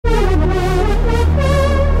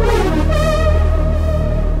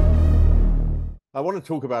want to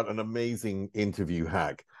talk about an amazing interview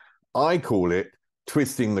hack. I call it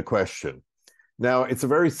twisting the question. Now, it's a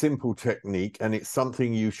very simple technique, and it's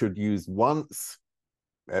something you should use once,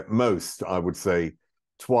 at most, I would say,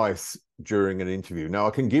 twice during an interview. Now,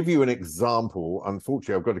 I can give you an example.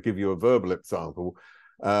 Unfortunately, I've got to give you a verbal example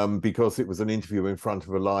because it was an interview in front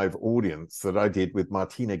of a live audience that I did with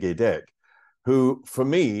Martina Gedeck, who, for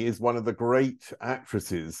me, is one of the great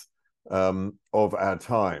actresses of our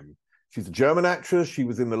time. She's a German actress. She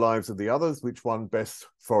was in The Lives of the Others, which won Best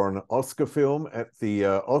Foreign Oscar Film at the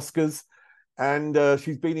Oscars. And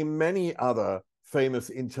she's been in many other famous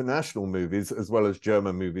international movies, as well as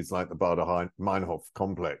German movies like the Bader-Meinhof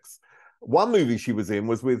Complex. One movie she was in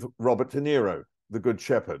was with Robert De Niro, The Good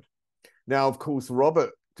Shepherd. Now, of course,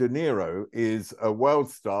 Robert De Niro is a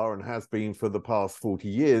world star and has been for the past 40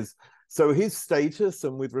 years. So his status,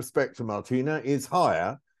 and with respect to Martina, is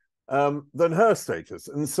higher than her status.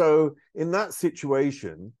 And so in that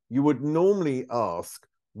situation, you would normally ask,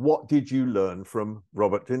 what did you learn from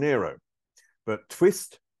Robert De Niro? But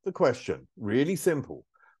twist the question, really simple.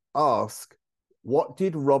 Ask, what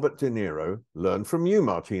did Robert De Niro learn from you,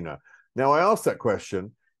 Martina? Now, I asked that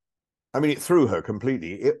question. I mean, it threw her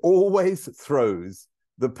completely. It always throws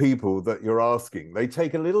the people that you're asking. They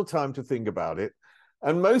take a little time to think about it.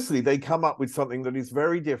 And mostly they come up with something that is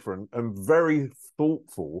very different and very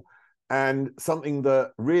thoughtful, and something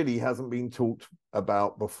that really hasn't been talked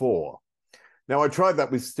about before. Now, I tried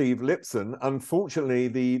that with Steve Lipson. Unfortunately,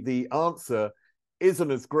 the answer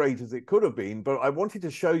isn't as great as it could have been, but I wanted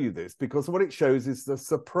to show you this because what it shows is the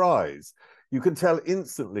surprise. You can tell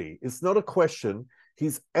instantly it's not a question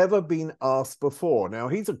he's ever been asked before. Now,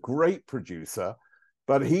 he's a great producer,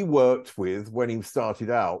 but he worked with, when he started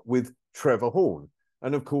out, with Trevor Horn.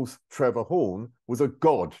 And of course, Trevor Horn was a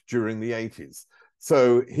god during the 80s.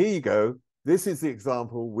 So here you go. This is the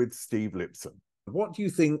example with Steve Lipson. What do you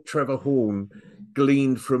think Trevor Horn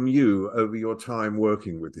gleaned from you over your time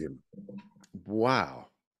working with him? Wow.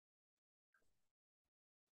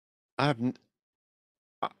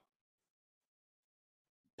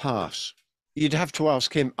 Pass. You'd have to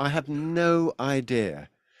ask him. I have no idea.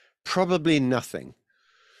 Probably nothing.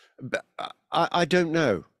 But I don't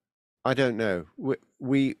know. I don't know.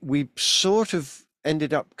 We sort of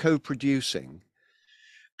ended up co-producing,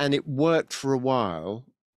 and it worked for a while,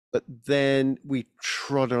 but then we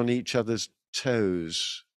trod on each other's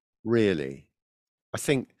toes, really. I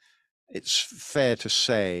think it's fair to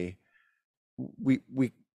say we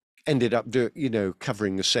ended up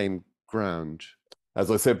covering the same ground. As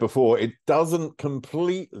I said before, it doesn't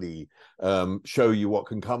completely show you what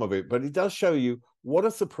can come of it, but it does show you what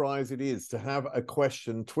a surprise it is to have a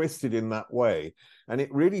question twisted in that way. And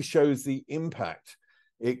it really shows the impact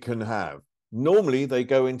it can have. Normally, they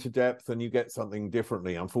go into depth and you get something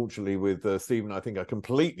differently. Unfortunately, with Stephen, I think I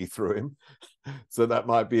completely threw him. So that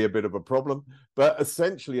might be a bit of a problem. But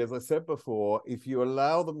essentially, as I said before, if you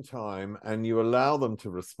allow them time and you allow them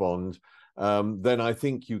to respond, then I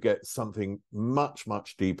think you get something much,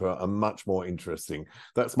 much deeper and much more interesting.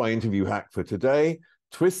 That's my interview hack for today.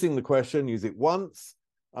 Twisting the question, use it once.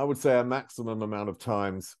 I would say a maximum amount of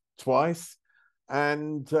times, twice.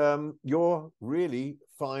 And you'll really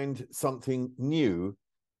find something new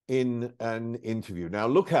in an interview. Now,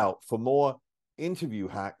 look out for more interview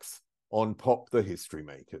hacks on Pop the History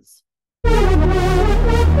Makers.